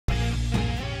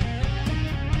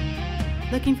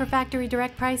Looking for factory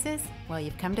direct prices? Well,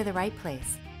 you've come to the right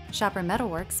place. Shopper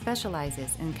Metalworks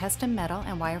specializes in custom metal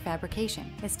and wire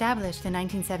fabrication. Established in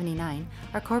 1979,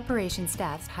 our corporation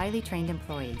staffs highly trained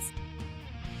employees.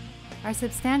 Our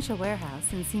substantial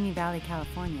warehouse in Simi Valley,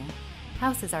 California,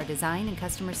 houses our design and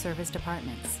customer service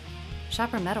departments.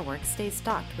 Shopper Metalworks stays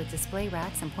stocked with display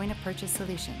racks and point-of-purchase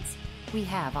solutions. We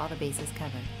have all the bases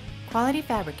covered. Quality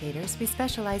fabricators, we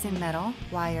specialize in metal,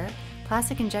 wire,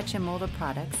 plastic injection molded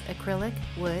products, acrylic,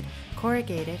 wood,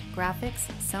 corrugated, graphics,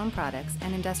 sewn products,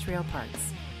 and industrial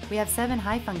parts. We have 7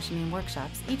 high-functioning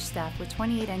workshops, each staffed with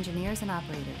 28 engineers and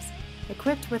operators.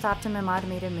 Equipped with Optimum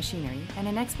automated machinery and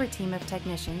an expert team of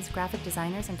technicians, graphic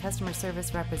designers, and customer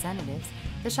service representatives,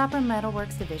 the Shopper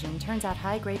Metalworks division turns out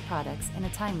high-grade products in a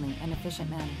timely and efficient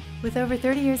manner. With over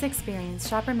 30 years' experience,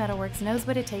 Shopper Metalworks knows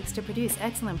what it takes to produce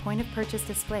excellent point-of-purchase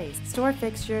displays, store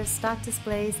fixtures, stock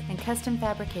displays, and custom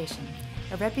fabrication.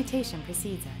 A reputation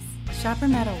precedes us. Shopper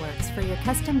Metalworks for your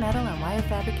custom metal and wire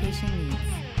fabrication needs.